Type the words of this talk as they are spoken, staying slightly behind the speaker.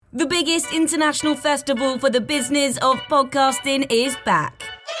The biggest international festival for the business of podcasting is back.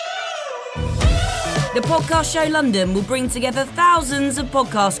 The Podcast Show London will bring together thousands of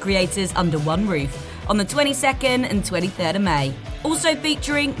podcast creators under one roof on the 22nd and 23rd of May. Also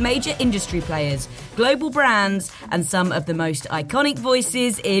featuring major industry players, global brands, and some of the most iconic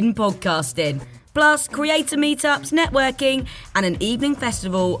voices in podcasting. Plus, creator meetups, networking, and an evening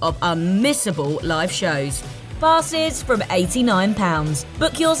festival of unmissable live shows. Passes from £89.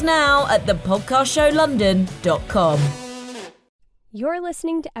 Book yours now at thepodcastshowlondon.com. You're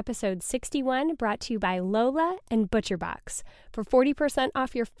listening to episode 61, brought to you by Lola and ButcherBox. For 40%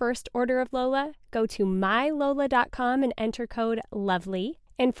 off your first order of Lola, go to mylola.com and enter code LOVELY.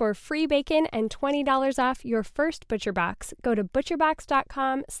 And for free bacon and $20 off your first ButcherBox, go to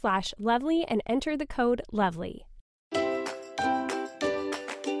butcherbox.com/lovely and enter the code LOVELY.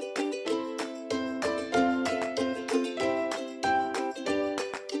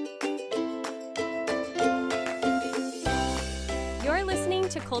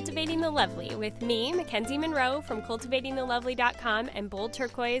 To Cultivating the Lovely with me, Mackenzie Monroe from cultivatingthelovely.com and Bold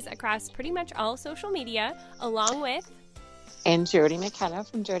Turquoise across pretty much all social media, along with... And Jody McKenna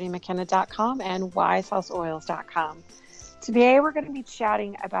from jodymckenna.com and wisehouseoils.com. Today we're going to be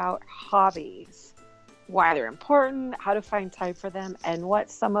chatting about hobbies, why they're important, how to find time for them, and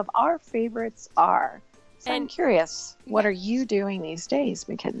what some of our favorites are. So I'm curious, what are you doing these days,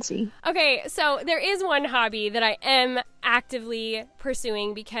 Mackenzie? Okay, so there is one hobby that I am actively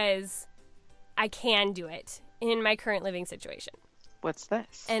pursuing because I can do it in my current living situation. What's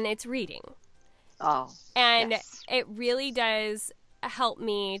this? And it's reading. Oh, and yes. It really does help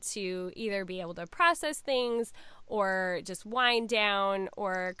me to either be able to process things or just wind down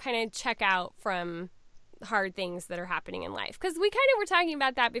or kind of check out from hard things that are happening in life. Because we kind of were talking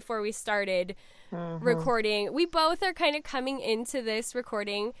about that before we started recording. We both are kind of coming into this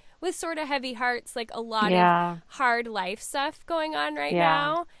recording with sort of heavy hearts, like a lot of hard life stuff going on right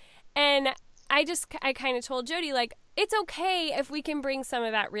now. And I kind of told Jody, like, it's okay if we can bring some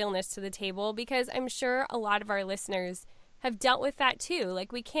of that realness to the table, because I'm sure a lot of our listeners have dealt with that too.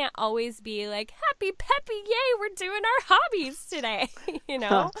 Like, we can't always be like, happy, peppy, yay, we're doing our hobbies today, you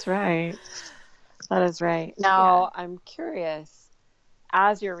know? That's right. That is right. Now, I'm curious,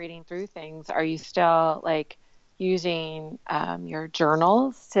 as you're reading through things, are you still like using your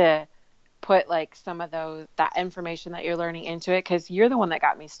journals to put like some of that information that you're learning into it? Because you're the one that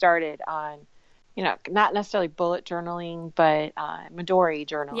got me started on, you know, not necessarily bullet journaling, but Midori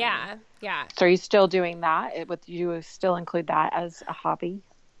journaling. Yeah. So are you still doing that? Would you still include that as a hobby?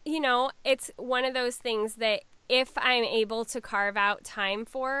 You know, it's one of those things that if I'm able to carve out time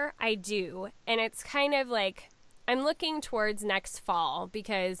for, I do. And it's kind of like I'm looking towards next fall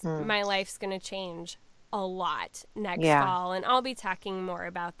because my life's going to change a lot next fall. And I'll be talking more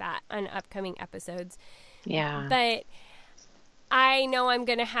about that on upcoming episodes. Yeah. But I know I'm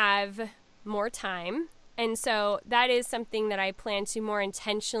going to have more time. And so that is something that I plan to more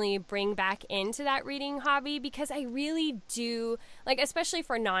intentionally bring back into that reading hobby, because I really do, like, especially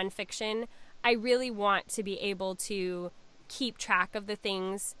for nonfiction, I really want to be able to keep track of the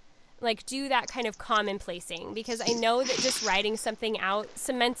things, like do that kind of commonplacing, because I know that just writing something out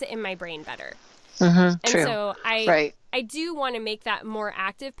cements it in my brain better. And true. So I do want to make that more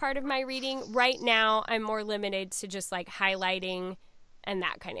active part of my reading. Right now, I'm more limited to just like highlighting and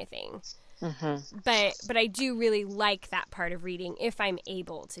that kind of thing. But I do really like that part of reading if I'm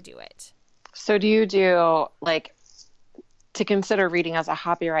able to do it. So do you do, like, to consider reading as a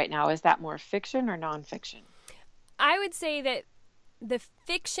hobby right now, is that more fiction or nonfiction? I would say that the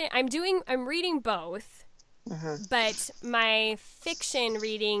fiction, I'm reading both, but my fiction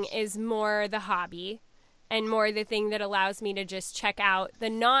reading is more the hobby and more the thing that allows me to just check out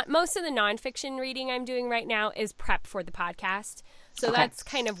most of the nonfiction reading I'm doing right now is prep for the podcast. So that's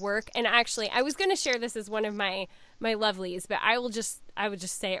kind of work. And actually, I was going to share this as one of my lovelies, but I would just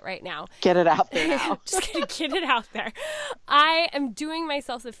say it right now. Get it out there now. Just going to get it out there. I am doing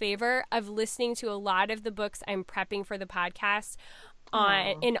myself a favor of listening to a lot of the books I'm prepping for the podcast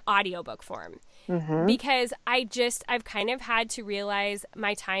in audiobook form. Because I've kind of had to realize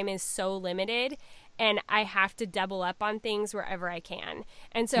my time is so limited and I have to double up on things wherever I can.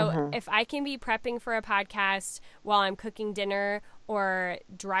 And so if I can be prepping for a podcast while I'm cooking dinner or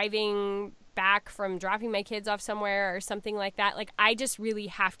driving back from dropping my kids off somewhere or something like that, like I just really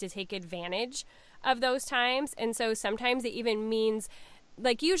have to take advantage of those times. And so sometimes it even means,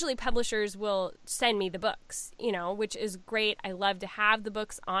 like, usually publishers will send me the books, you know, which is great. I love to have the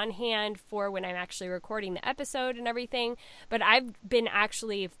books on hand for when I'm actually recording the episode and everything. But I've been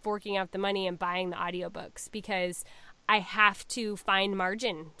actually forking out the money and buying the audiobooks because I have to find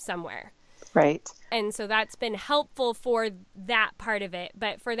margin somewhere. Right. And so that's been helpful for that part of it.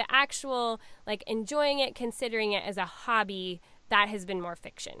 But for the actual, like, enjoying it, considering it as a hobby, that has been more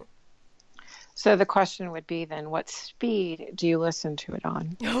fiction. So the question would be then, what speed do you listen to it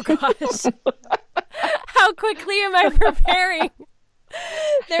on? Oh, gosh. How quickly am I preparing?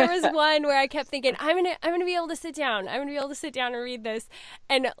 There was one where I kept thinking, I'm gonna be able to sit down. I'm gonna be able to sit down and read this.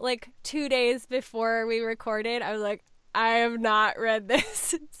 And like 2 days before we recorded, I was like, I have not read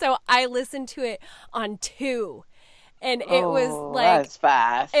this. So I listened to it on 2. And it was like, that's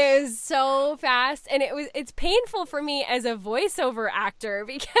fast. It was so fast. And it's painful for me as a voiceover actor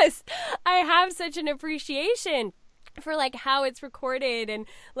because I have such an appreciation for like how it's recorded and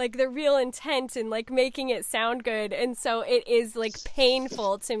like the real intent and like making it sound good. And so it is like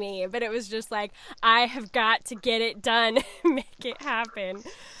painful to me, but it was just like, I have got to get it done, make it happen.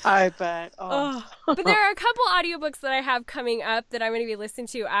 I bet. Oh. But there are a couple audiobooks that I have coming up that I'm going to be listening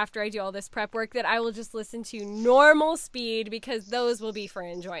to after I do all this prep work that I will just listen to normal speed because those will be for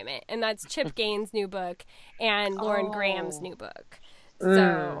enjoyment. And that's Chip Gaines' new book and Lauren Graham's new book.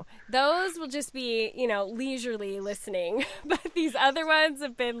 So those will just be, leisurely listening. But these other ones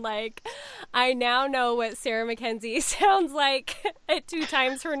have been like, I now know what Sarah Mackenzie sounds like at 2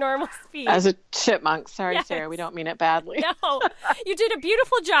 times her normal speed. As a chipmunk. Sorry, Yes. Sarah, we don't mean it badly. No, you did a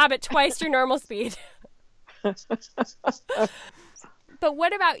beautiful job at twice your normal speed. But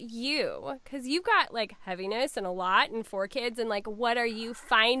what about you? Because you've got like heaviness and a lot and 4 kids. And like, what are you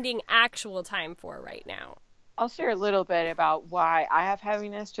finding actual time for right now? I'll share a little bit about why I have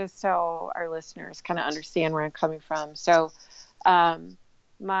heaviness, just so our listeners kind of understand where I'm coming from. So,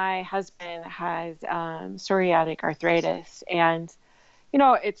 my husband has psoriatic arthritis, and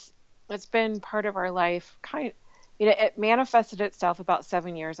it's been part of our life. It manifested itself about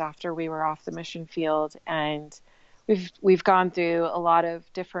 7 years after we were off the mission field, and we've gone through a lot of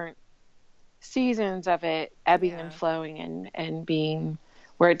different seasons of it, ebbing and flowing, and being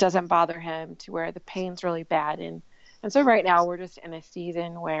where it doesn't bother him to where the pain's really bad. And so right now we're just in a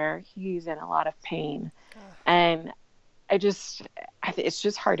season where he's in a lot of pain. And I think it's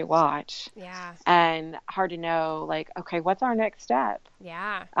just hard to watch. Yeah. And hard to know, like, okay, what's our next step?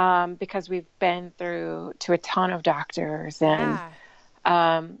 Yeah. Because we've been through to a ton of doctors and,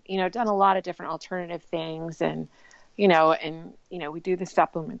 done a lot of different alternative things. And, we do the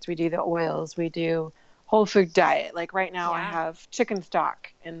supplements, we do the oils, we do whole food diet. Like right now I have chicken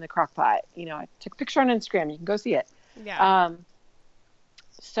stock in the crock pot. I took a picture on Instagram. You can go see it. Yeah.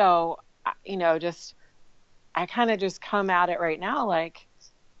 So, I kind of just come at it right now, like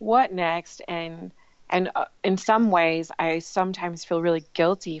what next? And in some ways I sometimes feel really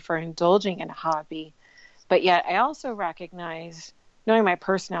guilty for indulging in a hobby, but yet I also recognize, knowing my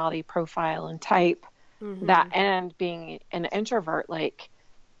personality profile and type, that, and being an introvert, like,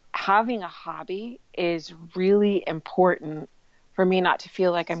 having a hobby is really important for me not to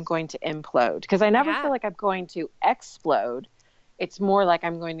feel like I'm going to implode, because I never feel like I'm going to explode. It's more like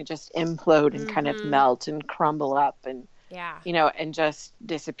I'm going to just implode and kind of melt and crumble up and, and just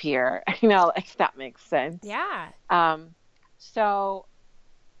disappear, if that makes sense. Yeah. So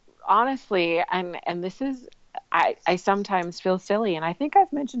honestly, and this is, I sometimes feel silly, and I think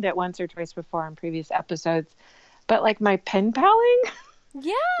I've mentioned it once or twice before in previous episodes, but like my pen paling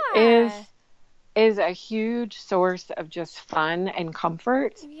is a huge source of just fun and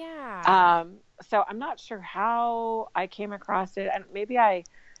comfort. Yeah. So I'm not sure how I came across it, and maybe I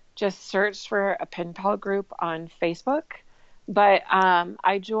just searched for a pen pal group on Facebook, but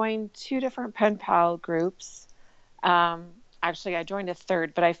I joined 2 different pen pal groups. Actually, I joined a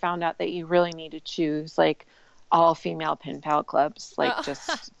third, but I found out that you really need to choose like all female pen pal clubs. Like,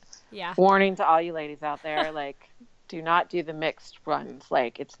 just warning to all you ladies out there, like, do not do the mixed ones.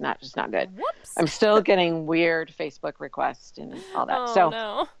 Like, it's just not good. Whoops. I'm still getting weird Facebook requests and all that.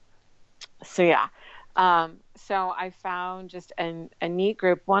 No. So yeah. So I found just a neat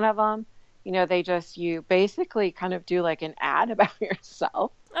group. One of them, you basically kind of do like an ad about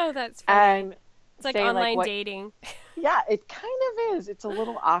yourself. Oh, that's funny. And it's like online dating. Yeah, it kind of is. It's a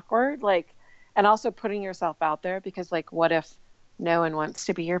little awkward, like, and also putting yourself out there, because like, what if no one wants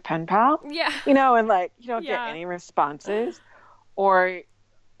to be your pen pal? Yeah. And like, you don't get any responses, or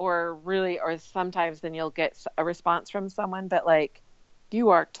sometimes then you'll get a response from someone, but like, you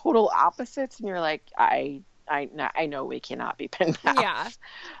are total opposites, and you're like, I know we cannot be pen pals.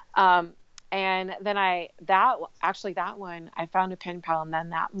 Yeah. And then that one, I found a pen pal, and then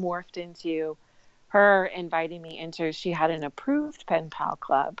that morphed into her inviting me into, she had an approved pen pal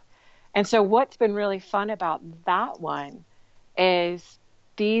club. And so what's been really fun about that one is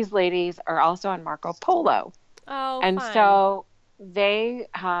these ladies are also on Marco Polo. Oh, And fun. so they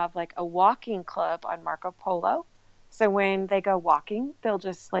have like a walking club on Marco Polo. So when they go walking, they'll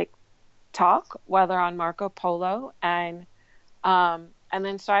just like talk while they're on Marco Polo. And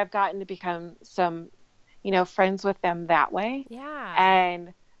then so I've gotten to become some, friends with them that way. Yeah.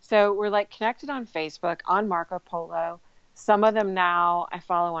 And so we're like connected on Facebook, on Marco Polo. Some of them now I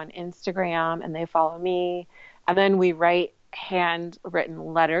follow on Instagram and they follow me. And then we write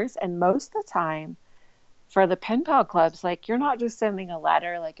handwritten letters. And most of the time for the pen pal clubs, like you're not just sending a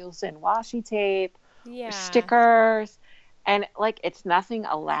letter, like you'll send washi tape or Yeah. stickers. And like it's nothing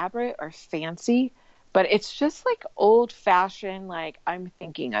elaborate or fancy, but it's just like old fashioned, like I'm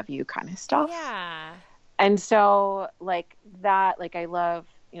thinking of you kind of stuff. Yeah. And so like that, like I love,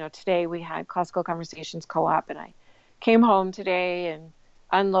 today we had Classical Conversations Co-op and I came home today and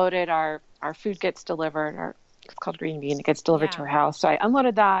unloaded our food gets delivered, it's called Green Bean. It gets delivered to our house. So I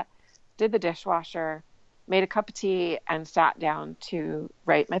unloaded that, did the dishwasher, made a cup of tea and sat down to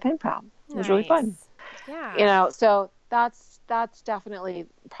write my pen pal. It was really fun. Yeah. So that's definitely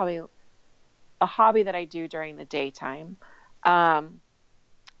probably a hobby that I do during the daytime, that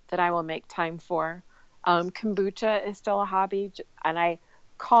I will make time for. Kombucha is still a hobby, and I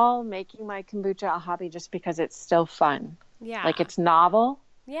call making my kombucha a hobby just because it's still fun. Yeah. Like it's novel.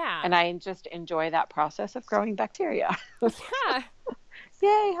 Yeah. And I just enjoy that process of growing bacteria. Yeah.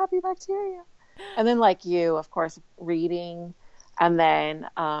 Yay, happy bacteria. And then like you, of course, reading. And then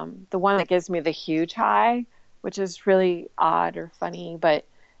the one that gives me the huge high, which is really odd or funny, but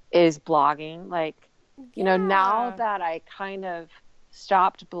is blogging. Like, now that I kind of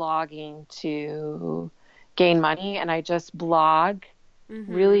stopped blogging to gain money and I just blog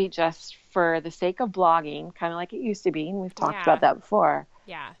really just for the sake of blogging, kind of like it used to be. And we've talked about that before.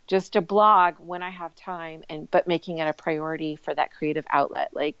 Yeah. Just to blog when I have time but making it a priority for that creative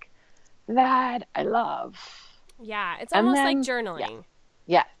outlet. Like that I love. Yeah. It's almost like journaling.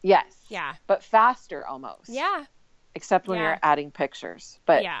 Yeah. Yes. Yeah. But faster almost. Yeah. Except when you're adding pictures.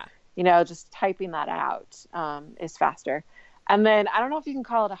 But, just typing that out is faster. And then I don't know if you can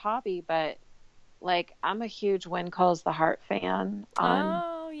call it a hobby, but like I'm a huge When Calls the Heart fan.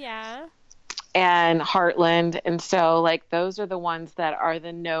 Oh, yeah. And Heartland. And so like those are the ones that are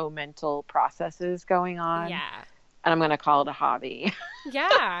the no mental processes going on. Yeah. And I'm going to call it a hobby.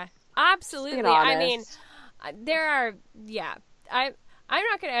 Yeah, absolutely. I mean, there are, I'm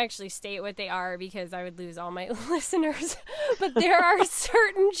not going to actually state what they are because I would lose all my listeners, but there are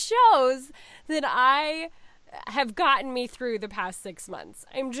certain shows that have gotten me through the past 6 months.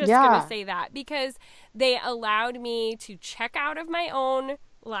 I'm just going to say that because they allowed me to check out of my own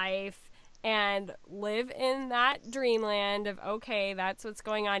life and live in that dreamland of, okay, that's what's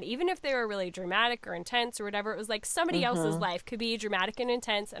going on. Even if they were really dramatic or intense or whatever, it was like somebody else's life could be dramatic and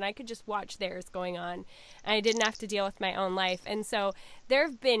intense and I could just watch theirs going on. And I didn't have to deal with my own life. And so there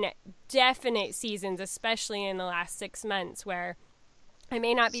have been definite seasons, especially in the last 6 months, where I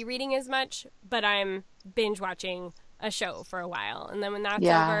may not be reading as much, but I'm binge watching a show for a while. And then when that's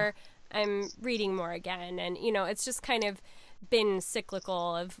over, I'm reading more again. And, it's just kind of been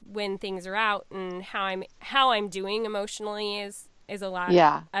cyclical of when things are out and how I'm doing emotionally is a lot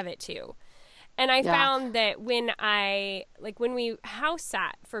of it too. And I found that when we house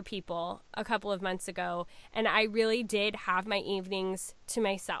sat for people a couple of months ago and I really did have my evenings to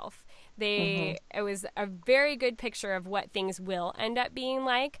myself, it was a very good picture of what things will end up being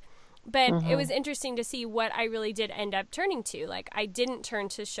like. But it was interesting to see what I really did end up turning to. Like, I didn't turn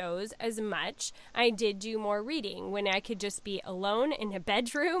to shows as much. I did do more reading when I could just be alone in a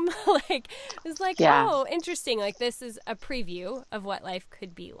bedroom. It was like, oh, interesting. Like, this is a preview of what life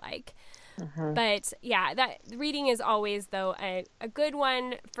could be like. But, that reading is always, though, a good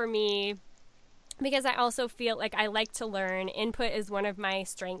one for me because I also feel like I like to learn. Input is one of my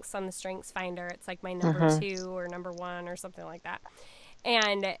strengths on the Strengths Finder. It's like my number 2 or number 1 or something like that.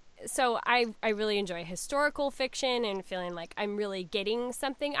 And so I really enjoy historical fiction and feeling like I'm really getting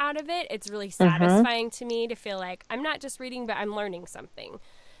something out of it. It's really satisfying to me to feel like I'm not just reading, but I'm learning something.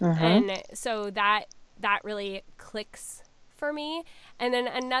 And so that really clicks for me. And then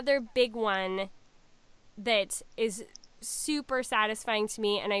another big one that is super satisfying to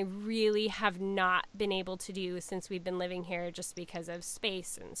me and I really have not been able to do since we've been living here just because of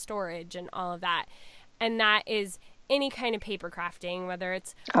space and storage and all of that. And that is any kind of paper crafting, whether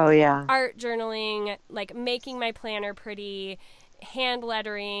it's art journaling, like making my planner pretty, hand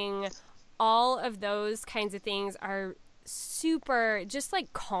lettering, all of those kinds of things are super just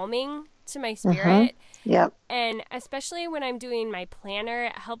like calming to my spirit. Yep. And especially when I'm doing my planner,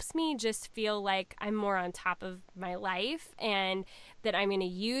 it helps me just feel like I'm more on top of my life and that I'm going to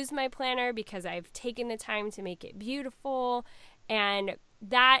use my planner because I've taken the time to make it beautiful. And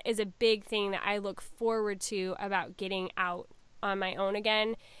that is a big thing that I look forward to about getting out on my own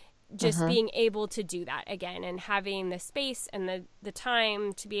again. Just being able to do that again and having the space and the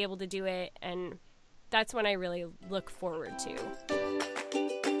time to be able to do it. And that's when I really look forward to.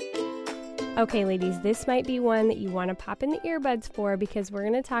 Okay, ladies, this might be one that you want to pop in the earbuds for because we're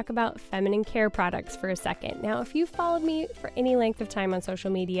going to talk about feminine care products for a second. Now, if you've followed me for any length of time on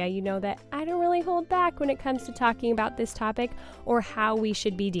social media, you know that I don't really hold back when it comes to talking about this topic or how we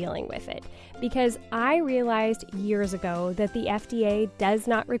should be dealing with it. Because I realized years ago that the FDA does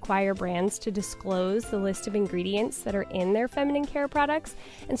not require brands to disclose the list of ingredients that are in their feminine care products.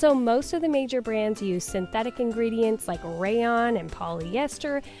 And so most of the major brands use synthetic ingredients like rayon and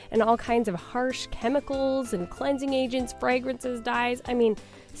polyester and all kinds of harsh chemicals and cleansing agents, fragrances, dyes. I mean,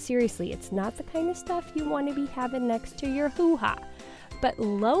 seriously, it's not the kind of stuff you want to be having next to your hoo-ha. But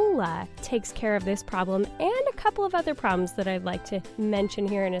Lola takes care of this problem and a couple of other problems that I'd like to mention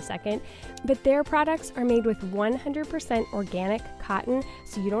here in a second. But their products are made with 100% organic cotton,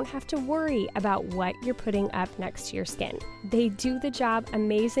 so you don't have to worry about what you're putting up next to your skin. They do the job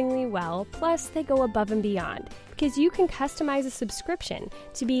amazingly well, plus they go above and beyond. Because you can customize a subscription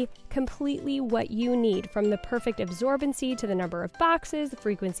to be completely what you need, from the perfect absorbency to the number of boxes, the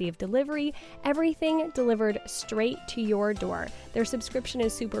frequency of delivery, everything delivered straight to your door. Their subscription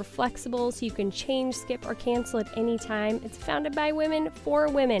is super flexible, so you can change, skip, or cancel at any time. It's founded by women for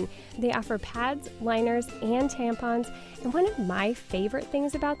women. They offer pads, liners, and tampons. And one of my favorite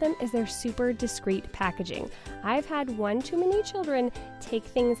things about them is their super discreet packaging. I've had one too many children take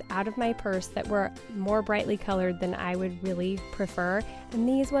things out of my purse that were more brightly colored than I would really prefer. And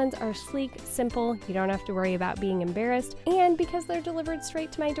these ones are sleek, simple, you don't have to worry about being embarrassed. And because they're delivered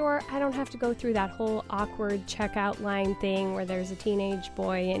straight to my door, I don't have to go through that whole awkward checkout line thing where there's a teenage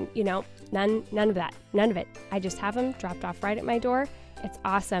boy and, none of that. None of it. I just have them dropped off right at my door. It's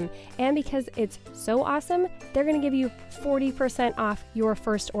awesome. And because it's so awesome, they're going to give you 40% off your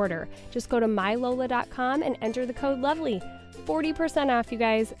first order. Just go to mylola.com and enter the code LOVELY. 40% off, you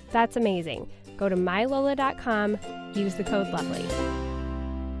guys. That's amazing. Go to mylola.com, use the code LOVELY.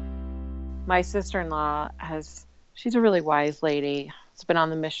 My sister-in-law she's a really wise lady. She's been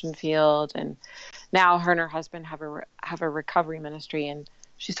on the mission field, and now her and her husband have a recovery ministry. And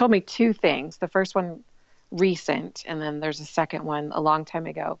she's told me two things. The first one recent, and then there's a second one a long time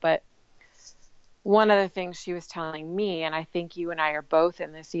ago. But one of the things she was telling me, and I think you and I are both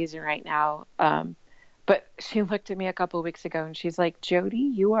in this season right now, but she looked at me a couple of weeks ago and she's like, Jody,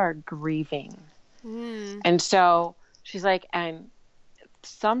 you are grieving. And so she's like, and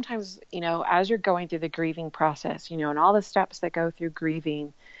sometimes, as you're going through the grieving process, and all the steps that go through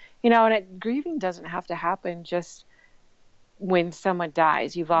grieving, and grieving doesn't have to happen just when someone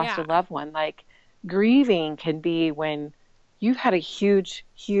dies, you've lost a loved one. Like, grieving can be when you've had a huge,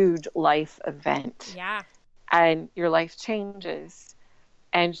 huge life event. Yeah. And your life changes.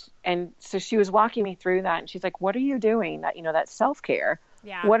 And so she was walking me through that, and she's like, what are you doing? That self-care.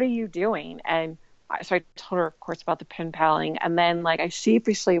 Yeah. What are you doing? And so I told her, of course, about the pen paling. And then I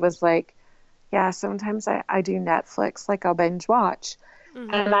sheepishly was like, yeah, sometimes I do Netflix, I'll binge watch.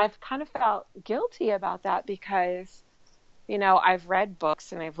 And I've kind of felt guilty about that because, I've read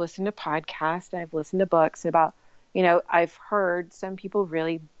books and I've listened to podcasts and I've listened to books about, I've heard some people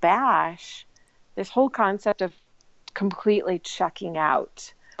really bash this whole concept of completely checking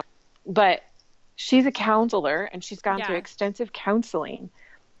out. But she's a counselor and she's gone through extensive counseling.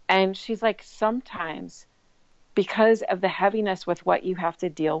 And she's like, sometimes because of the heaviness with what you have to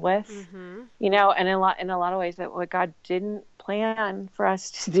deal with, and in a lot of ways that what God didn't plan for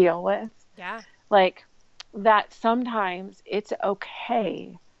us to deal with. Yeah. That sometimes it's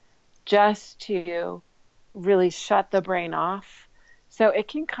okay just to really shut the brain off so it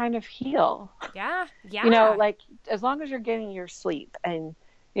can kind of heal. Yeah. Yeah. As long as you're getting your sleep and,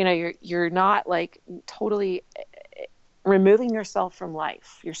 you're not totally removing yourself from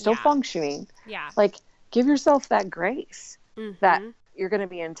life. You're still functioning. Yeah. Give yourself that grace that you're going to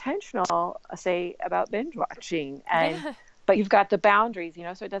be intentional, say, about binge watching but you've got the boundaries,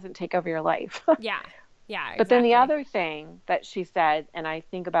 so it doesn't take over your life. Yeah. Yeah. Exactly. But then the other thing that she said, and I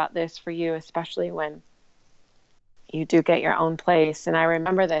think about this for you, especially when you do get your own place. And I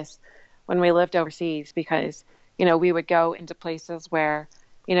remember this when we lived overseas because, we would go into places where,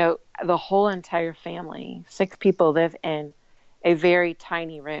 the whole entire family, 6 people live in a very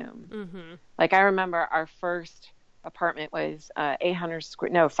tiny room. I remember our first apartment was 500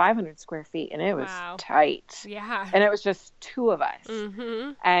 square feet, and it was Wow. tight. Yeah. And it was just two of us.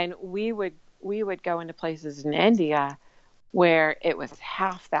 Mm-hmm. And we would go into places in India where it was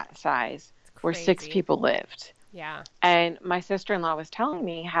half that size, where 6 people lived. Yeah. And my sister-in-law was telling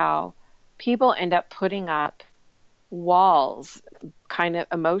me how people end up putting up walls, kind of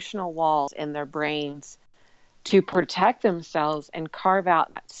emotional walls in their brains to protect themselves and carve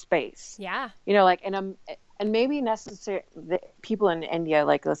out that space. Yeah. You know, like, and maybe necessary, the people in India,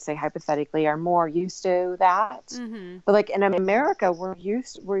 like, let's say hypothetically, are more used to that. Mm-hmm. But like in America,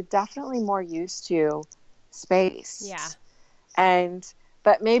 we're definitely more used to space. Yeah.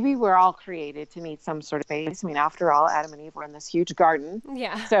 But maybe we're all created to need some sort of space. I mean, after all, Adam and Eve were in this huge garden.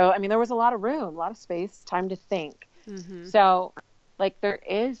 Yeah. So, I mean, there was a lot of room, a lot of space, time to think. Mm-hmm. So, like, there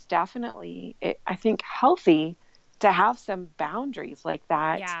is definitely, I think, healthy to have some boundaries like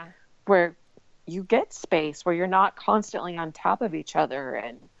that. Yeah. Where you get space, where you're not constantly on top of each other.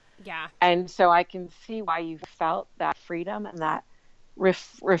 And so I can see why you felt that freedom and that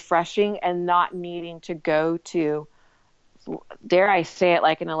refreshing, and not needing to go to, dare I say it,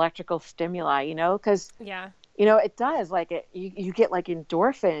 like an electrical stimuli, you know, because, you know, it does, like, you get like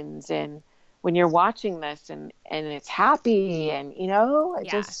endorphins, and when you're watching this, and it's happy, and, you know,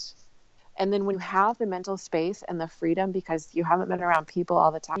 and then when you have the mental space and the freedom, because you haven't been around people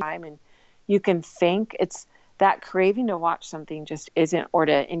all the time, and you can think, it's that craving to watch something just isn't, or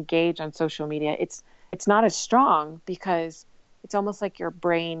to engage on social media. It's not as strong, because it's almost like your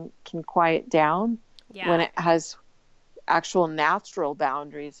brain can quiet down when it has actual natural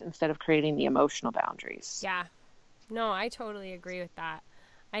boundaries, instead of creating the emotional boundaries. Yeah. No, I totally agree with that.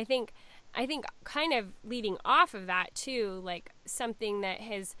 I think kind of leading off of that too, like, something that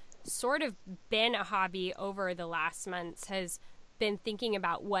has sort of been a hobby over the last months has been thinking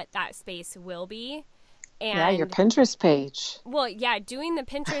about what that space will be. And your Pinterest page. Well, doing the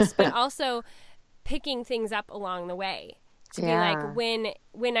Pinterest, but also picking things up along the way to be like,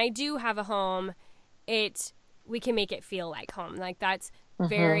 when I do have a home, we can make it feel like home. Like, that's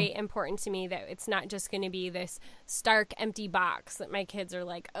very important to me, that it's not just going to be this stark, empty box that my kids are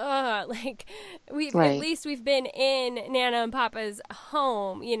like, ugh, like, at least we've been in Nana and Papa's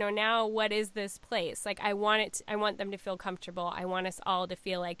home, you know, now what is this place? Like, I want them to feel comfortable. I want us all to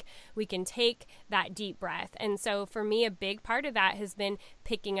feel like we can take that deep breath. And so for me, a big part of that has been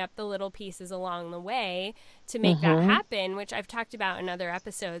picking up the little pieces along the way to make that happen, which I've talked about in other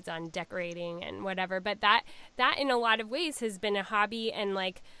episodes on decorating and whatever. But that in a lot of ways has been a hobby, and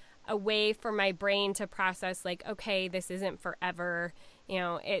like a way for my brain to process, like, okay, this isn't forever. You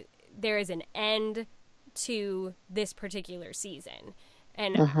know, there is an end to this particular season.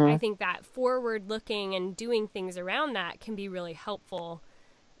 And I think that forward looking and doing things around that can be really helpful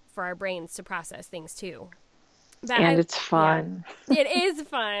for our brains to process things too. And it's fun. Yeah, it is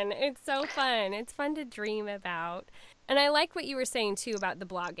fun. It's so fun. It's fun to dream about. And I like what you were saying too about the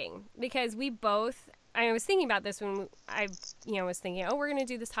blogging, because I was thinking about this when I was thinking, we're going to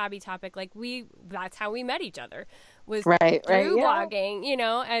do this hobby topic. Like, that's how we met each other, was through blogging, you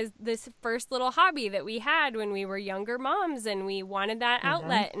know, as this first little hobby that we had when we were younger moms, and we wanted that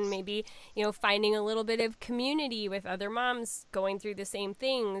outlet, and maybe, you know, finding a little bit of community with other moms going through the same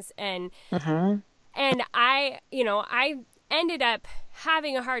things. And I ended up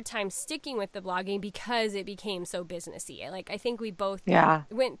having a hard time sticking with the blogging because it became so businessy. Like, I think we both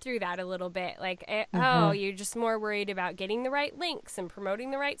went through that a little bit. Like, you're just more worried about getting the right links and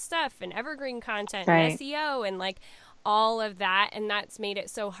promoting the right stuff and evergreen content and SEO and like all of that. And that's made it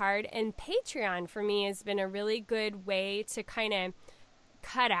so hard. And Patreon for me has been a really good way to kind of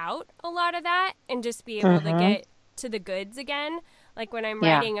cut out a lot of that and just be able to get to the goods again. Like, when I'm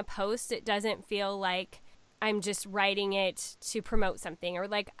writing a post, it doesn't feel like I'm just writing it to promote something, or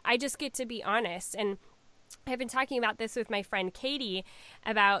like, I just get to be honest. And I've been talking about this with my friend Katie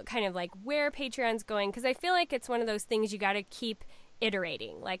about kind of like where Patreon's going, because I feel like it's one of those things you got to keep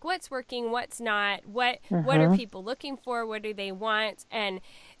iterating, like what's working, what's not, what are people looking for, what do they want. And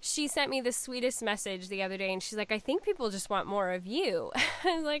she sent me the sweetest message the other day, and she's like, I think people just want more of you.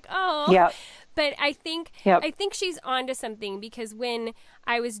 I was like, but I think she's onto something, because when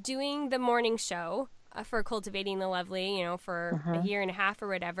I was doing the morning show for Cultivating the Lovely, you know, for a year and a half or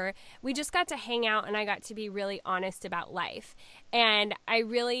whatever, we just got to hang out, and I got to be really honest about life. And I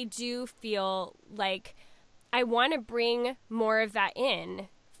really do feel like I want to bring more of that in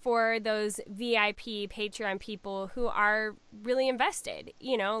for those VIP Patreon people who are really invested,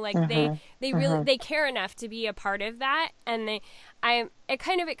 you know, like they really, they care enough to be a part of that. And it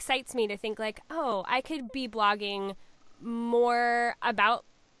kind of excites me to think like, I could be blogging more about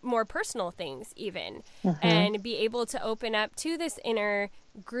more personal things even, and be able to open up to this inner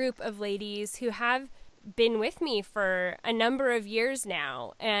group of ladies who have been with me for a number of years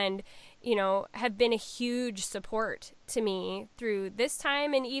now, and have been a huge support to me through this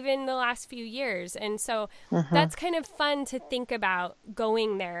time and even the last few years. And so that's kind of fun to think about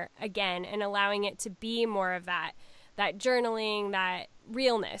going there again and allowing it to be more of that journaling, that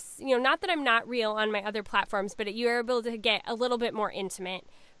realness. Not that I'm not real on my other platforms, but you're able to get a little bit more intimate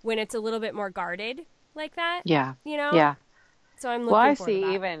when it's a little bit more guarded like that. Yeah. Yeah. So I'm looking I forward to that.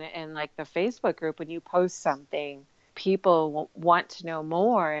 see even in like the Facebook group, when you post something, people want to know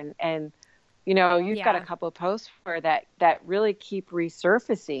more. And you've got a couple of posts for that really keep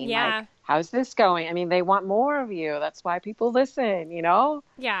resurfacing. Yeah. Like, how's this going? I mean, they want more of you. That's why people listen,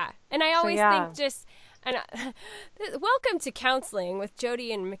 Yeah. And I always think just... And welcome to counseling with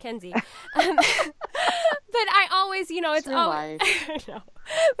Jody and Mackenzie. But I always, it's always, I know,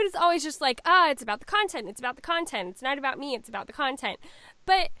 but it's always just like, it's about the content. It's about the content. It's not about me. It's about the content.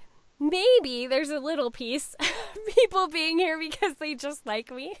 But maybe there's a little piece of people being here because they just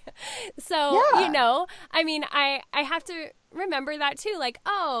like me. So, I mean, I have to remember that too. Like,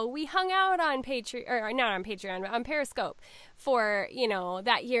 we hung out on Patreon, or not on Patreon, but on Periscope for,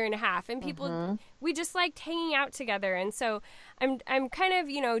 that year and a half. And people, we just liked hanging out together. And so I'm kind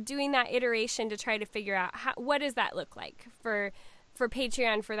of, doing that iteration to try to figure out what does that look like for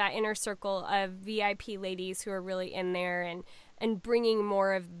Patreon, for that inner circle of VIP ladies who are really in there and bringing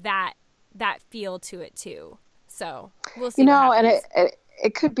more of that feel to it too. So we'll see. And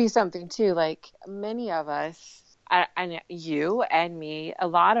it could be something too, like many of us, and you and me, a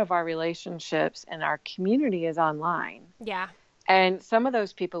lot of our relationships and our community is online. Yeah. And some of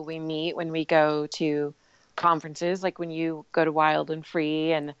those people we meet when we go to conferences, like when you go to Wild and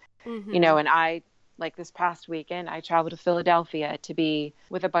Free and, and I, like this past weekend, I traveled to Philadelphia to be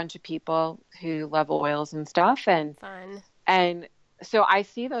with a bunch of people who love oils and stuff. And fun. And so I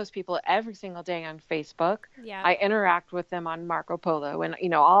see those people every single day on Facebook. Yeah. I interact with them on Marco Polo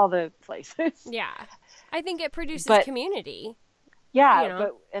and, all the places. Yeah. I think it produces community. Yeah.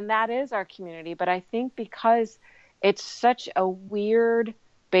 And that is our community. But I think because it's such a weird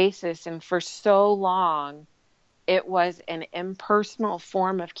basis, and for so long, it was an impersonal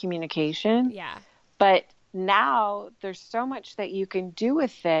form of communication. Yeah. But now there's so much that you can do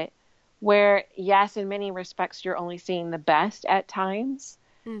with it, where, yes, in many respects, you're only seeing the best at times,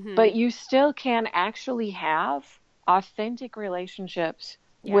 but you still can actually have authentic relationships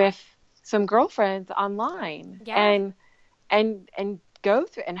with some girlfriends online and go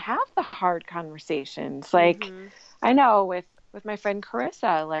through and have the hard conversations. Like, I know with my friend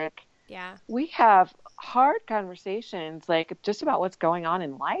Carissa, like, we have hard conversations, like, just about what's going on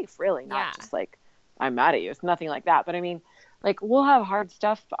in life, really, not just like, I'm mad at you. It's nothing like that. But I mean, like, we'll have hard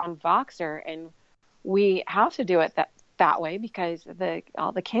stuff on Voxer, and we have to do it that way because of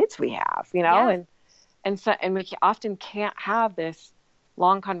all the kids we have, and we often can't have this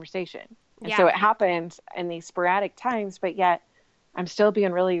long conversation. And so it happens in these sporadic times, but yet I'm still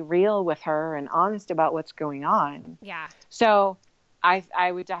being really real with her and honest about what's going on. Yeah. So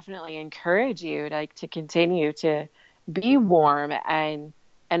I would definitely encourage you to continue to be warm and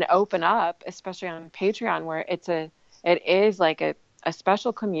open up, especially on Patreon, where it is like a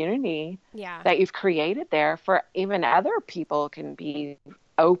special community that you've created there for even other people can be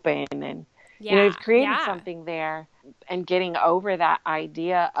open, and you've created something there, and getting over that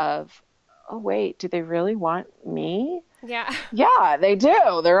idea of, oh wait, do they really want me? Yeah, they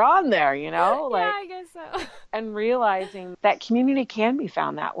do. They're on there, like, I guess so. And realizing that community can be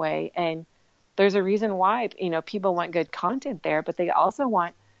found that way, and there's a reason why people want good content there, but they also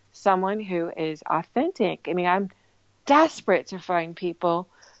want someone who is authentic. I mean, I'm desperate to find people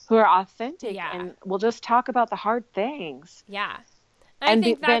who are authentic and will just talk about the hard things. Yeah. I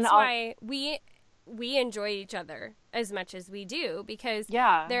think that's why we enjoy each other as much as we do, because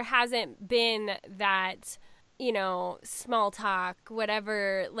there hasn't been that, small talk,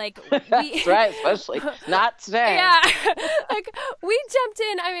 whatever, like that's right, especially not today. Yeah. Like, we jumped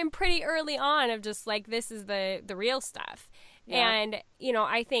in, pretty early on of just like, this is the real stuff. Yeah. And,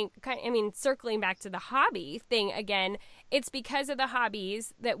 I think, circling back to the hobby thing again, it's because of the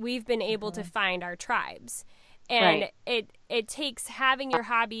hobbies that we've been able to find our tribes. And it takes having your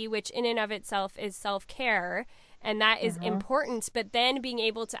hobby, which in and of itself is self-care, and that is important, but then being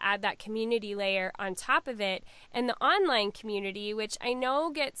able to add that community layer on top of it, and the online community, which I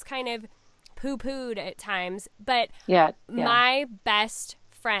know gets kind of poo-pooed at times, but my best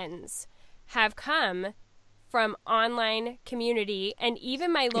friends have come from online community, and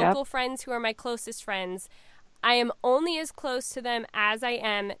even my local friends who are my closest friends, I am only as close to them as I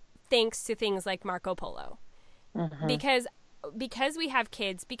am thanks to things like Marco Polo. Because we have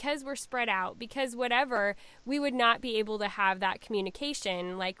kids, because we're spread out, because whatever, we would not be able to have that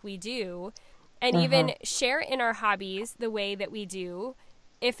communication like we do and even share in our hobbies the way that we do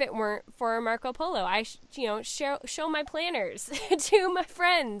if it weren't for Marco Polo. I show my planners to my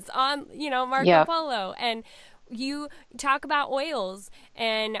friends on Marco Polo, and you talk about oils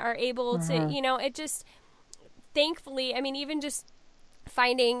and are able to it just, thankfully, I mean, even just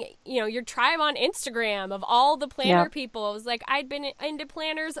finding your tribe on Instagram of all the planner people. It was like I'd been into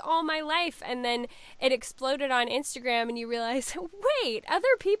planners all my life, and then it exploded on Instagram, and you realize, wait, other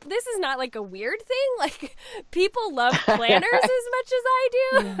people, this is not like a weird thing, like people love planners as much as I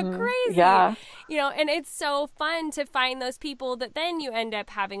do. Crazy. And it's so fun to find those people that then you end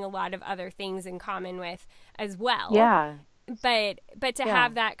up having a lot of other things in common with as well. But to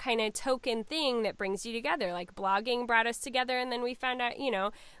have that kind of token thing that brings you together, like blogging brought us together, and then we found out,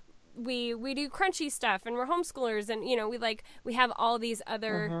 we do crunchy stuff, and we're homeschoolers, and we have all these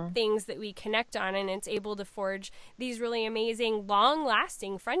other things that we connect on, and it's able to forge these really amazing,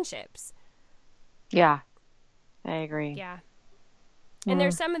 long-lasting friendships. Yeah, I agree. Yeah. And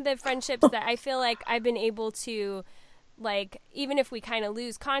there's some of the friendships that I feel like I've been able to, like, even if we kind of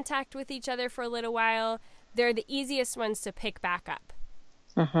lose contact with each other for a little while, they're the easiest ones to pick back up.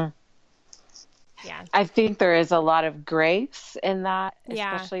 Yeah. I think there is a lot of grace in that,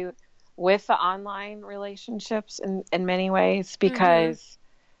 especially with the online relationships in many ways, because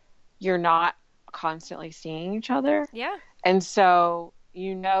you're not constantly seeing each other. Yeah. And so,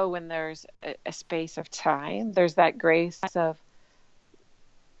 when there's a space of time, there's that grace of,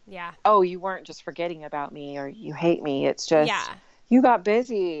 oh, you weren't just forgetting about me or you hate me. It's just, you got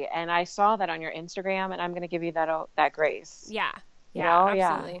busy, and I saw that on your Instagram, and I'm going to give you that grace. Yeah.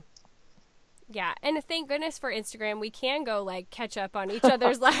 Absolutely. Yeah. And thank goodness for Instagram. We can go catch up on each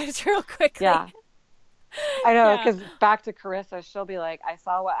other's lives real quickly. Yeah. I know, because back to Carissa, she'll be like, I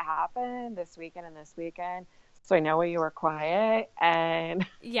saw what happened this weekend and this weekend, so I know why you were quiet, and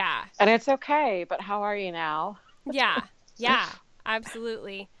it's okay, but how are you now? Yeah,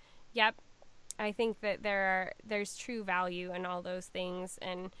 absolutely. Yep. I think that there's true value in all those things,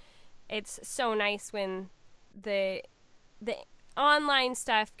 and it's so nice when the online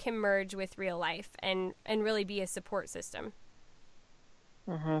stuff can merge with real life and really be a support system.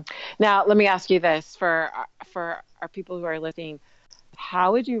 Now, let me ask you this for our people who are listening: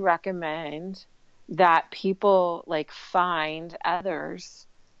 how would you recommend that people find others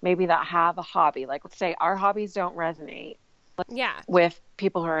maybe that have a hobby? Like, let's say our hobbies don't resonate with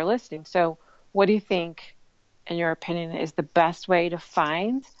people who are listening. So what do you think, in your opinion, is the best way to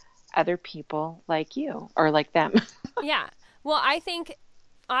find other people like you or like them? Yeah. Well, I think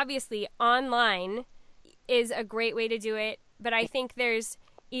obviously online is a great way to do it, but I think there's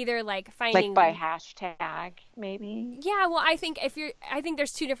either finding by hashtag maybe. Yeah, well, I think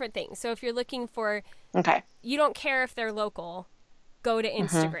there's two different things. So if you're looking for, you don't care if they're local, go to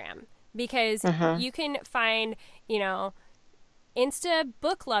Instagram, because you can find, Insta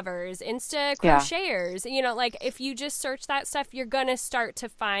book lovers, Insta crocheters, if you just search that stuff, you're going to start to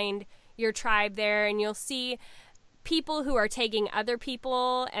find your tribe there, and you'll see people who are tagging other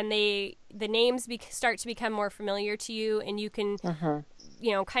people, and the names start to become more familiar to you, and you can,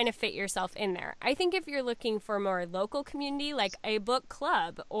 kind of fit yourself in there. I think if you're looking for more local community, like a book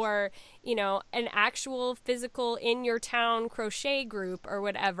club or, an actual physical in your town crochet group or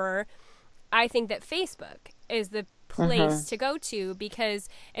whatever, I think that Facebook is the place to go to, because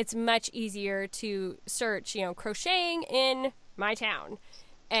it's much easier to search, crocheting in my town.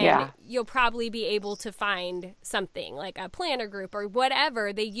 And you'll probably be able to find something like a planner group or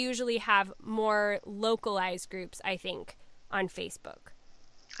whatever. They usually have more localized groups, I think, on Facebook.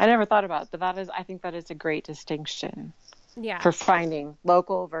 I never thought about it, but I think that is a great distinction. Yeah. For finding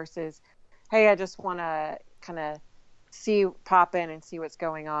local versus, hey, I just want to kind of pop in and see what's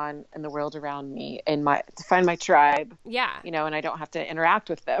going on in the world around me and to find my tribe. Yeah. And I don't have to interact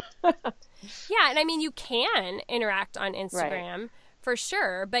with them. Yeah. And I mean, you can interact on Instagram for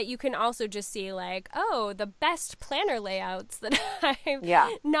sure, but you can also just see the best planner layouts that I've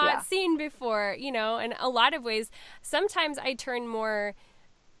not seen before, in a lot of ways. Sometimes I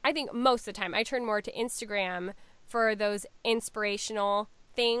think most of the time I turn more to Instagram for those inspirational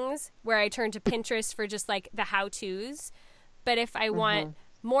things, where I turn to Pinterest for just the how-tos. But if I want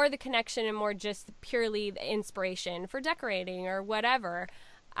more the connection and more just purely the inspiration for decorating or whatever,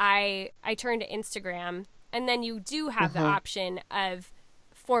 I turn to Instagram. And then you do have the option of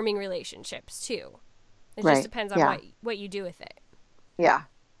forming relationships too. It just depends on what you do with it. Yeah.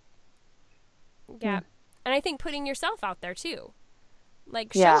 Yeah. And I think putting yourself out there too.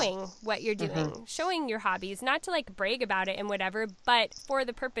 Like showing what you're doing, showing your hobbies, not to like brag about it and whatever, but for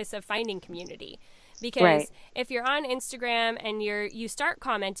the purpose of finding community. Because if you're on Instagram and you start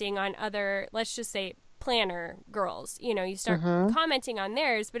commenting on other, let's just say planner girls, you know, you start commenting on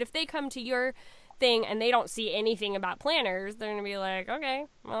theirs, but if they come to your thing and they don't see anything about planners, they're going to be like, okay,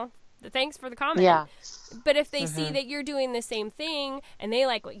 well, thanks for the comment. Yeah. But if they see that you're doing the same thing and they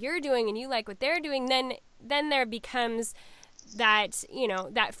like what you're doing and you like what they're doing, then there becomes that, you know,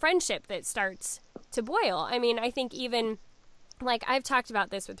 that friendship that starts to boil. I mean, I think even like I've talked about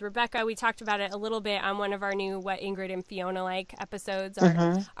this with Rebecca. We talked about it a little bit on one of our new What Ingrid and Fiona Like episodes,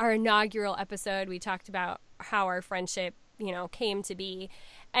 our inaugural episode. We talked about how our friendship, you know, came to be.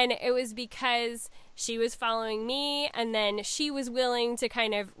 And it was because she was following me and then she was willing to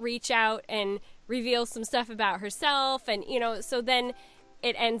kind of reach out and reveal some stuff about herself. And, you know, so then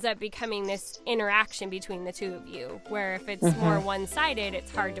it ends up becoming this interaction between the two of you, where if it's more one-sided,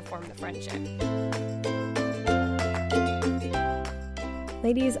 it's hard to form the friendship.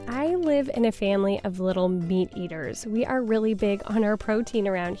 Ladies, I live in a family of little meat eaters. We are really big on our protein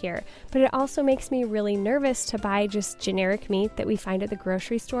around here, but it also makes me really nervous to buy just generic meat that we find at the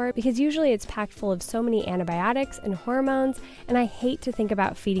grocery store because usually it's packed full of so many antibiotics and hormones, and I hate to think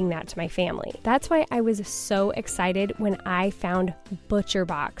about feeding that to my family. That's why I was so excited when I found Butcher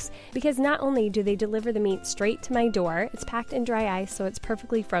Box, because not only do they deliver the meat straight to my door, it's packed in dry ice so it's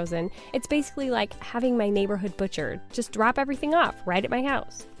perfectly frozen. It's basically like having my neighborhood butcher just drop everything off right at my house.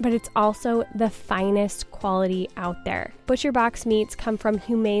 But it's also the finest quality out there. Butcher Box meats come from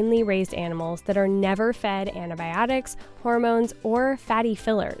humanely raised animals that are never fed antibiotics, hormones, or fatty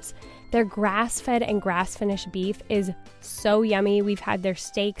fillers. Their grass-fed and grass-finished beef is so yummy. We've had their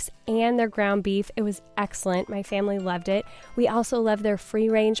steaks and their ground beef. It was excellent. My family loved it. We also love their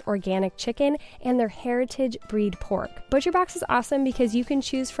free-range organic chicken and their heritage breed pork. Butcher Box is awesome because you can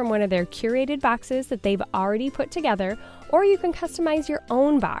choose from one of their curated boxes that they've already put together, or you can customize your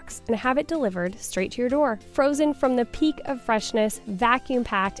own box and have it delivered straight to your door, frozen from the peak of freshness,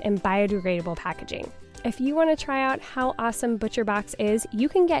 vacuum-packed, and biodegradable packaging. If you want to try out how awesome Butcher Box is, you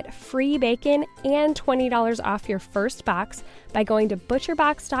can get free bacon and $20 off your first box by going to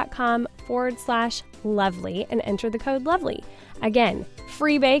butcherbox.com/lovely and enter the code LOVELY. Again,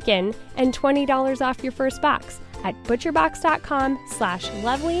 free bacon and $20 off your first box at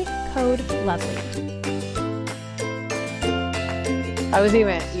butcherbox.com/lovely, code LOVELY. I was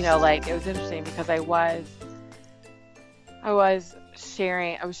even, you know, like, it was interesting because I was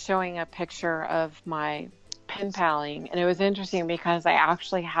showing a picture of my pen paling, and it was interesting because I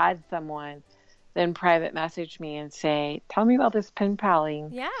actually had someone then private message me and say, tell me about this pen paling.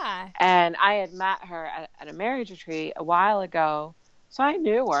 Yeah. And I had met her at a marriage retreat a while ago, so I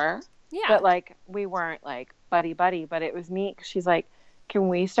knew her. Yeah. But, like, we weren't, like, buddy-buddy, but it was neat. She's like, can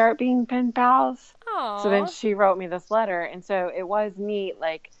we start being pen pals? Aww. So then she wrote me this letter, and so it was neat,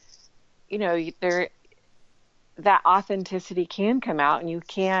 like, you know, that authenticity can come out, and you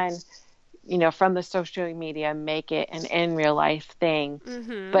can, you know, from the social media, make it an in real life thing.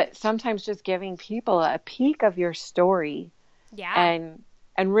 But sometimes just giving people a peek of your story, and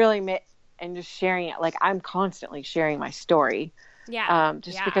really and just sharing it. Like, I'm constantly sharing my story,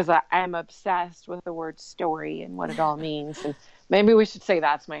 because I'm obsessed with the word story and what it all means. And maybe we should say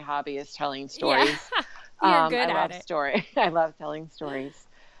that's my hobby, is telling stories. You're good I love at it. Story. I love telling stories.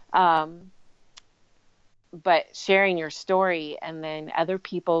 But sharing your story, and then other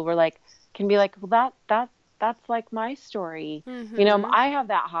people can be like, well, that's like my story. You know, I have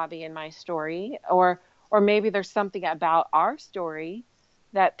that hobby in my story, or maybe there's something about our story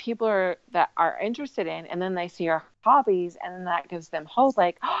that people are interested in, and then they see our hobbies, and then that gives them hope.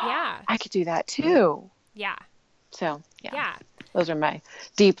 Like, I could do that too. Yeah. So those are my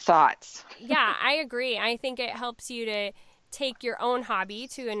deep thoughts. Yeah, I agree. I think it helps you to take your own hobby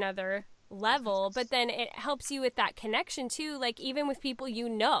to another level, but then it helps you with that connection too, like even with people you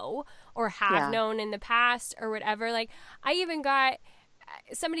know or have known in the past or whatever. Like, I even got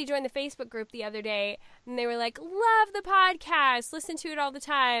somebody joined the Facebook group the other day, and they were like, love the podcast, listen to it all the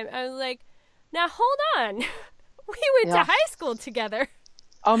time. I was like, now hold on. We went to high school together.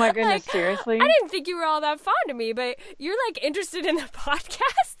 Oh my goodness, seriously? I didn't think you were all that fond of me, but you're like interested in the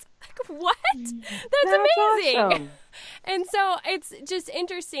podcast? Like, what? That's amazing. Awesome. And so it's just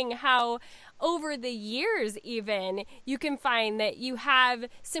interesting how over the years even you can find that you have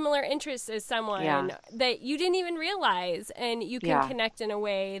similar interests as someone that you didn't even realize, and you can connect in a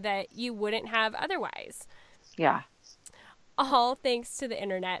way that you wouldn't have otherwise. Yeah. all thanks to the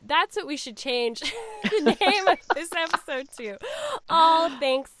internet. That's what we should change the name of this episode to. All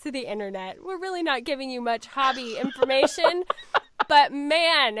thanks to the internet. We're really not giving you much hobby information, but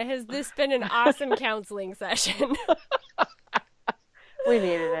man, has this been an awesome counseling session. We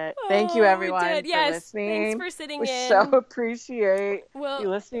needed it. Thank you, everyone, for listening. Thanks for sitting in. We so appreciate you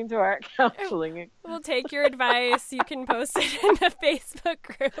listening to our counseling. We'll take your advice. You can post it in the Facebook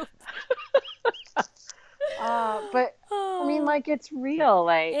group. But I mean, like, it's real.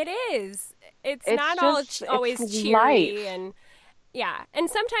 Like, it is. It's not always cheery life. And yeah. And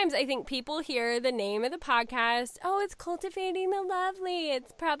sometimes I think people hear the name of the podcast. Oh, it's Cultivating the Lovely.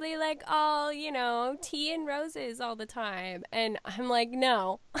 It's probably like all, tea and roses all the time. And I'm like,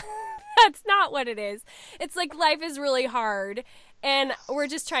 no, that's not what it is. It's like life is really hard. And we're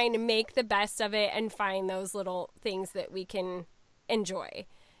just trying to make the best of it and find those little things that we can enjoy,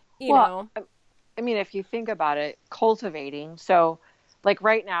 you know. I mean, if you think about it, cultivating. So, like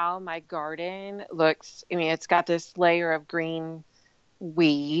right now, my garden it's got this layer of green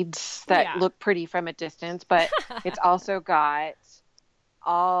weeds that look pretty from a distance, but it's also got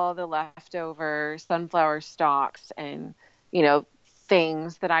all the leftover sunflower stalks and,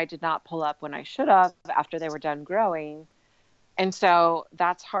 things that I did not pull up when I should have after they were done growing. And so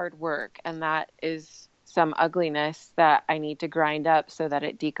that's hard work. And that is some ugliness that I need to grind up so that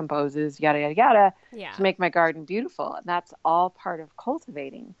it decomposes, yada, yada, yada, to make my garden beautiful. And that's all part of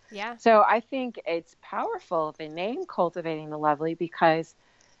cultivating. Yeah. So I think it's powerful, the name Cultivating the Lovely, because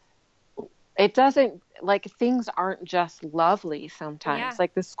it doesn't, like, things aren't just lovely sometimes. Yeah.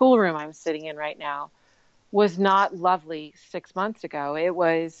 Like the schoolroom I'm sitting in right now was not lovely 6 months ago. It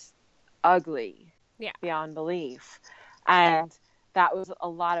was ugly beyond belief. And that was a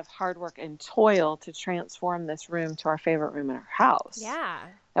lot of hard work and toil to transform this room to our favorite room in our house. Yeah.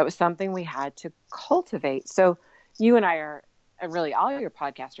 That was something we had to cultivate. So you and I are, and really all your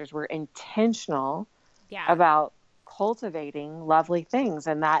podcasters, were intentional about cultivating lovely things.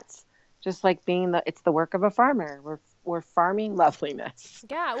 And that's just like it's the work of a farmer. We're farming loveliness.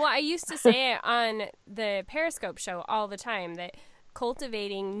 Yeah. Well, I used to say it on the Periscope show all the time that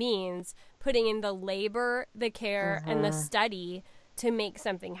cultivating means putting in the labor, the care, and the study to make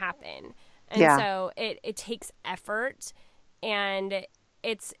something happen. And so it takes effort, and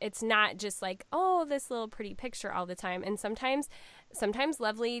it's not just like, oh, this little pretty picture all the time. And sometimes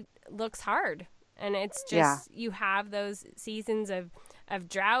lovely looks hard, and it's just you have those seasons of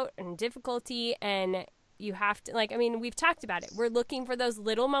drought and difficulty, and you have to, like, I mean, we've talked about it. We're looking for those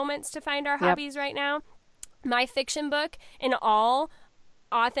little moments to find our hobbies right now. My fiction book, in all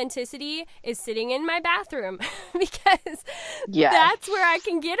authenticity, is sitting in my bathroom because that's where I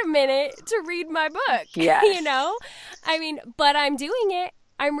can get a minute to read my book. I mean, but I'm doing it.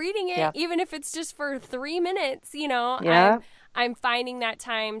 I'm reading it, even if it's just for 3 minutes, I'm finding that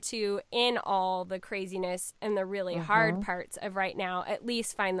time to, in all the craziness and the really hard parts of right now, at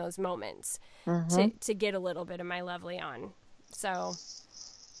least find those moments to get a little bit of my lovely on. So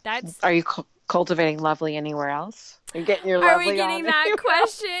that's... Are you cultivating lovely anywhere else? Are you getting your lovely on? Are we getting that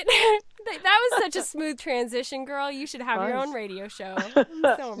question? That was such a smooth transition, girl. You should have your own radio show.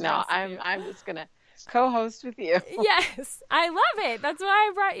 I'm just going to co-host with you. Yes, I love it. That's why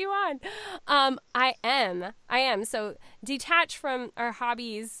I brought you on. I am. So detached from our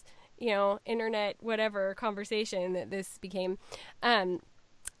hobbies, internet, whatever conversation that this became, the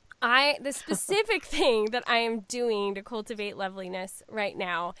specific thing that I am doing to cultivate loveliness right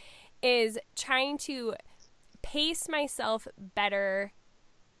now is trying to pace myself better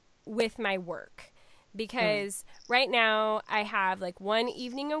with my work, because right now I have like one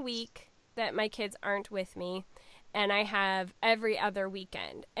evening a week that my kids aren't with me, and I have every other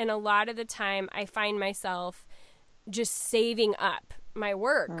weekend. And a lot of the time I find myself just saving up my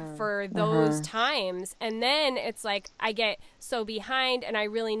work for those times, and then it's like I get so behind, and I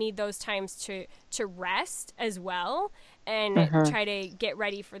really need those times to rest as well and try to get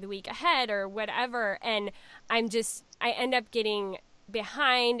ready for the week ahead or whatever. And I end up getting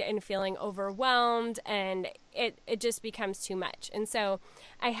behind and feeling overwhelmed, and it just becomes too much. And so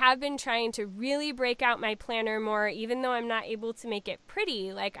I have been trying to really break out my planner more, even though I'm not able to make it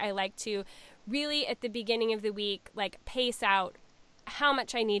pretty. Like, I like to really at the beginning of the week, like, pace out how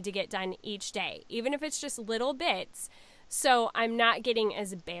much I need to get done each day, even if it's just little bits, so I'm not getting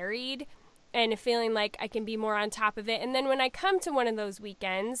as buried and feeling like I can be more on top of it. And then when I come to one of those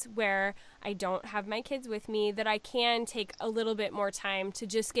weekends where I don't have my kids with me, that I can take a little bit more time to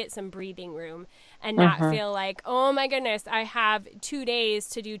just get some breathing room and not feel like, oh my goodness, I have 2 days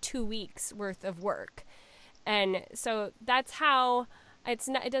to do 2 weeks worth of work. And so that's how It's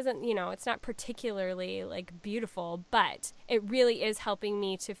not, it doesn't, it's not particularly like beautiful, but it really is helping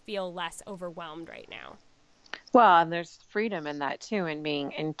me to feel less overwhelmed right now. Well, and there's freedom in that too, and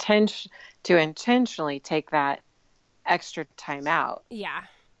being to intentionally take that extra time out. Yeah.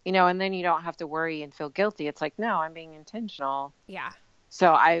 And then you don't have to worry and feel guilty. It's like, no, I'm being intentional. Yeah.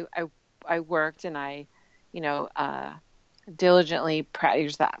 So I worked, and I, diligently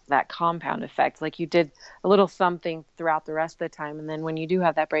practice that compound effect. Like, you did a little something throughout the rest of the time, and then when you do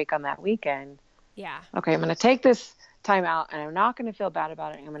have that break on that weekend, okay, I'm going to take this time out, and I'm not going to feel bad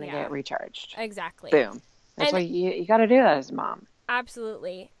about it. I'm going to get recharged. Exactly. Boom. That's why you got to do that as a mom.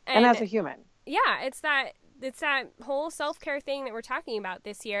 Absolutely. And as a human. Yeah, it's that whole self-care thing that we're talking about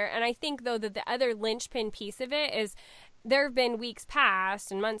this year. And I think, though, that the other linchpin piece of it is there have been weeks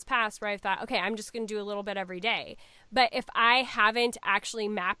past and months past where I've thought, okay, I'm just going to do a little bit every day. But if I haven't actually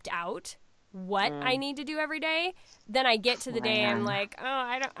mapped out what I need to do every day, then I get to the day and I'm like, oh,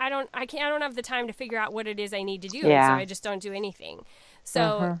 I don't have the time to figure out what it is I need to do. Yeah. So I just don't do anything.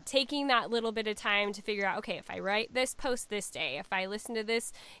 So taking that little bit of time to figure out, okay, if I write this post this day, if I listen to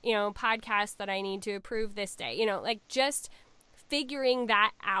this, podcast that I need to approve this day, like just figuring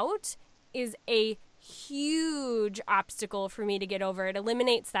that out is a huge obstacle for me to get over. It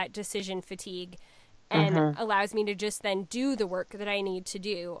eliminates that decision fatigue and allows me to just then do the work that I need to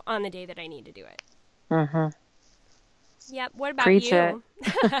do on the day that I need to do it. Yep. What about Preach you?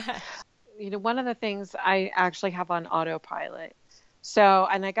 It. One of the things I actually have on autopilot. So,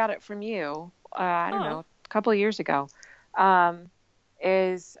 and I got it from you, I don't know, a couple of years ago,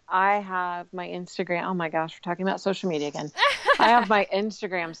 is I have my Instagram. Oh my gosh, we're talking about social media again. I have my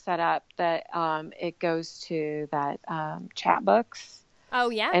Instagram set up that it goes to that chat books. Oh,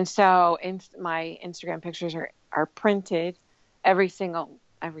 yeah. And so my Instagram pictures are printed every single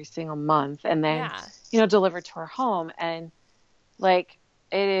month, and then, delivered to our home. And like,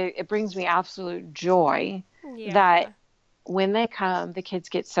 it brings me absolute joy that when they come, the kids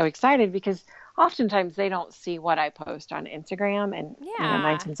get so excited because oftentimes they don't see what I post on Instagram, and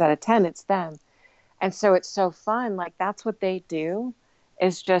 9 times out of 10, it's them. And so it's so fun. Like, that's what they do,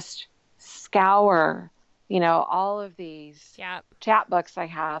 is just scour, all of these chat books I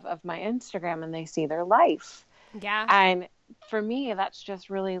have of my Instagram, and they see their life. Yeah. And for me, that's just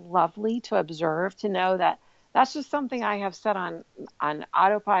really lovely to observe, to know that that's just something I have set on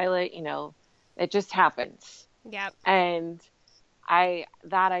autopilot. It just happens. Yep. And I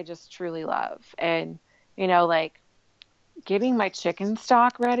just truly love. And, like getting my chicken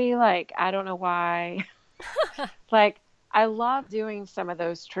stock ready, like, I don't know why. Like, I love doing some of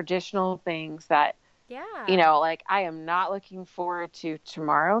those traditional things that, like, I am not looking forward to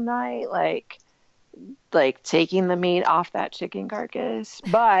tomorrow night, like taking the meat off that chicken carcass.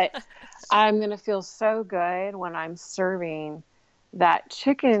 But I'm going to feel so good when I'm serving that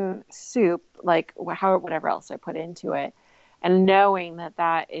chicken soup, like whatever else I put into it, and knowing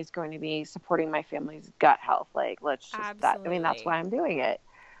that is going to be supporting my family's gut health. Like, let's just that's why I'm doing it.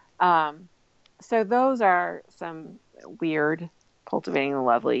 So those are some weird cultivating the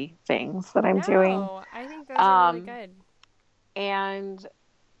lovely things that I'm doing. I think those are really good. And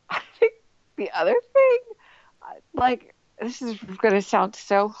I think the other thing, like, this is going to sound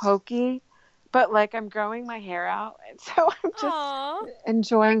so hokey, but like, I'm growing my hair out, and so I'm just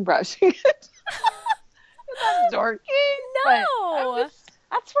enjoying brushing it. That's dorky. No,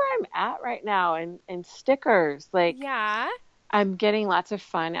 that's where I'm at right now. And stickers, like, I'm getting lots of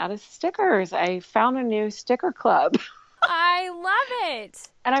fun out of stickers. I found a new sticker club. I love it.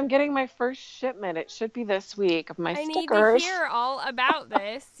 And I'm getting my first shipment. It should be this week of my stickers. I need to hear all about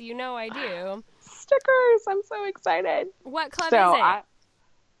this. I do. Stickers. I'm so excited. What club is it?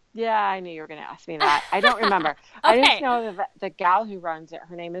 I knew you were going to ask me that. I don't remember. I just know that the gal who runs it,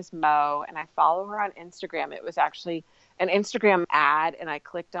 her name is Mo, and I follow her on Instagram. It was actually an Instagram ad, and I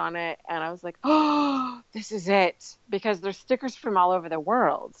clicked on it, and I was like, oh, this is it. Because there's stickers from all over the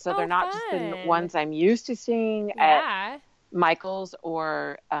world. So they're not just the ones I'm used to seeing at Michael's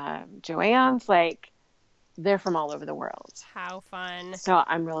or Joann's. Like, they're from all over the world. How fun. So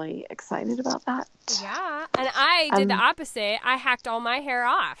I'm really excited about that. Yeah. And I did the opposite. I hacked all my hair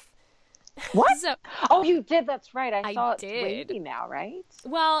off. What? Oh, you did. That's right. I saw it's wavy now, right?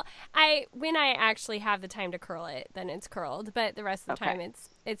 Well, when I actually have the time to curl it, then it's curled. But the rest of the time,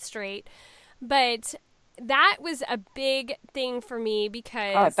 it's straight. But that was a big thing for me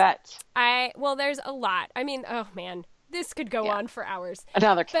because... Oh, I bet. There's a lot. I mean, oh, man. This could go on for hours.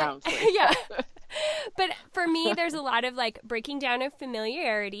 Another counselor. Yeah. But for me, there's a lot of like breaking down of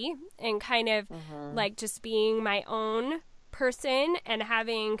familiarity and kind of like just being my own person and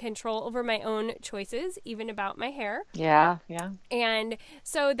having control over my own choices, even about my hair. Yeah. And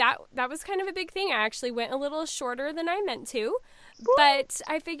so that was kind of a big thing. I actually went a little shorter than I meant to, but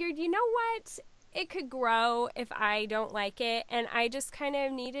I figured, you know what? It could grow if I don't like it, and I just kind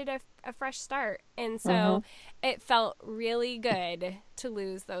of needed a fresh start. And so it felt really good to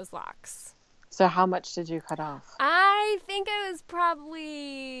lose those locks. So how much did you cut off? I think it was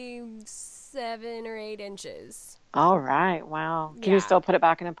probably 7 or 8 inches. All right. Wow. Can you still put it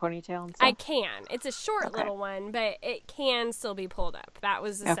back in a ponytail and stuff? I can. It's a short little one, but it can still be pulled up. That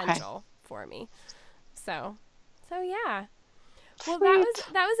was essential for me. So yeah. Well, that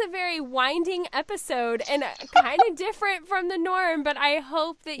was a very winding episode and kind of different from the norm, but I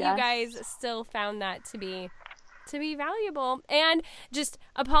hope that you guys still found that to be valuable. And just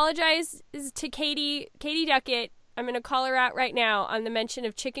apologize to Katie Duckett. I'm going to call her out right now on the mention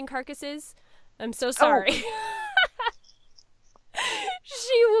of chicken carcasses. I'm so sorry.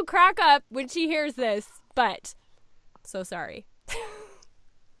 She will crack up when she hears this, but so sorry.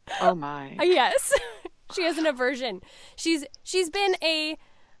 Oh my. Yes. She has an aversion. She's been a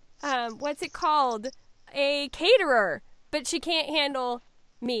what's it called? A caterer, but she can't handle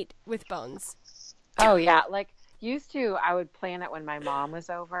meat with bones. Oh yeah, like used to I would plan it when my mom was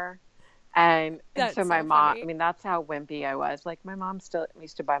over. And so my mom, funny. I mean, that's how wimpy I was. Like my mom still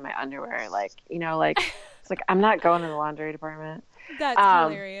used to buy my underwear. Like, you know, like it's like I'm not going to the laundry department. That's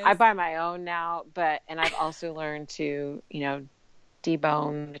hilarious. I buy my own now, and I've also learned to, you know,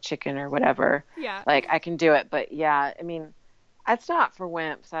 debone the chicken or whatever. Yeah. Like I can do it, but yeah, I mean, it's not for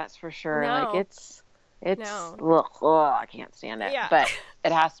wimps, that's for sure. No. Like it's I can't stand it. Yeah. But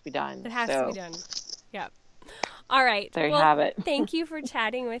it has to be done. It has to be done. Yep. All right. There you have it. Thank you for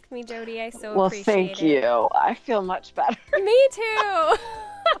chatting with me, Jody. I so appreciate it. Well, thank you. I feel much better. Me too.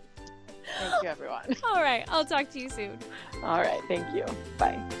 Thank you, everyone. All right. I'll talk to you soon. All right. Thank you.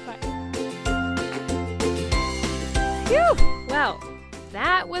 Bye. Bye. Phew. Well,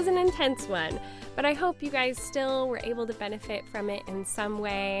 that was an intense one, but I hope you guys still were able to benefit from it in some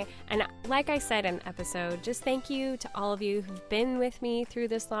way. And like I said in the episode, just thank you to all of you who've been with me through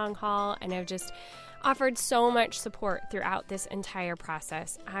this long haul and have just offered so much support throughout this entire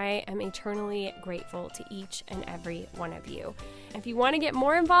process. I am eternally grateful to each and every one of you. If you want to get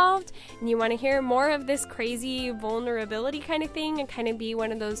more involved and you want to hear more of this crazy vulnerability kind of thing and kind of be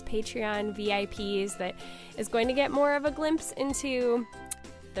one of those Patreon VIPs that is going to get more of a glimpse into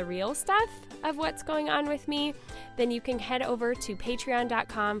the real stuff of what's going on with me, then you can head over to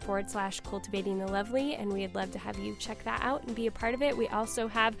patreon.com/cultivating the lovely, and we'd love to have you check that out and be a part of it. We also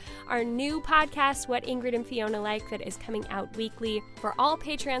have our new podcast, What Ingrid and Fiona Like, that is coming out weekly for all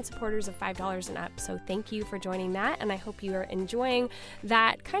Patreon supporters of $5 and up. So thank you for joining that, and I hope you are enjoying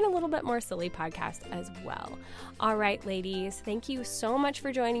that kind of little bit more silly podcast as well. All right, ladies, thank you so much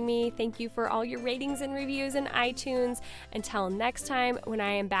for joining me. Thank you for all your ratings and reviews in iTunes. Until next time, when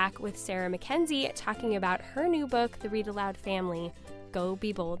I am back with Sarah McKenzie talking about her new book, The Read Aloud Family. Go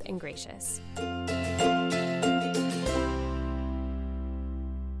be bold and gracious.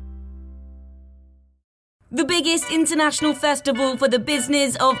 The biggest international festival for the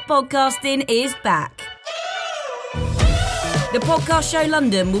business of podcasting is back. The Podcast Show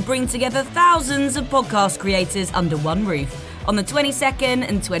London will bring together thousands of podcast creators under one roof on the 22nd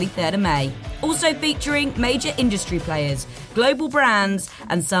and 23rd of May. Also featuring major industry players, global brands,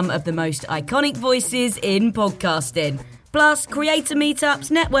 and some of the most iconic voices in podcasting. Plus, creator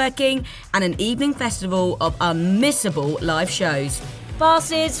meetups, networking, and an evening festival of unmissable live shows.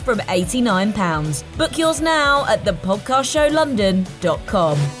 Passes from £89. Book yours now at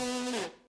thepodcastshowlondon.com.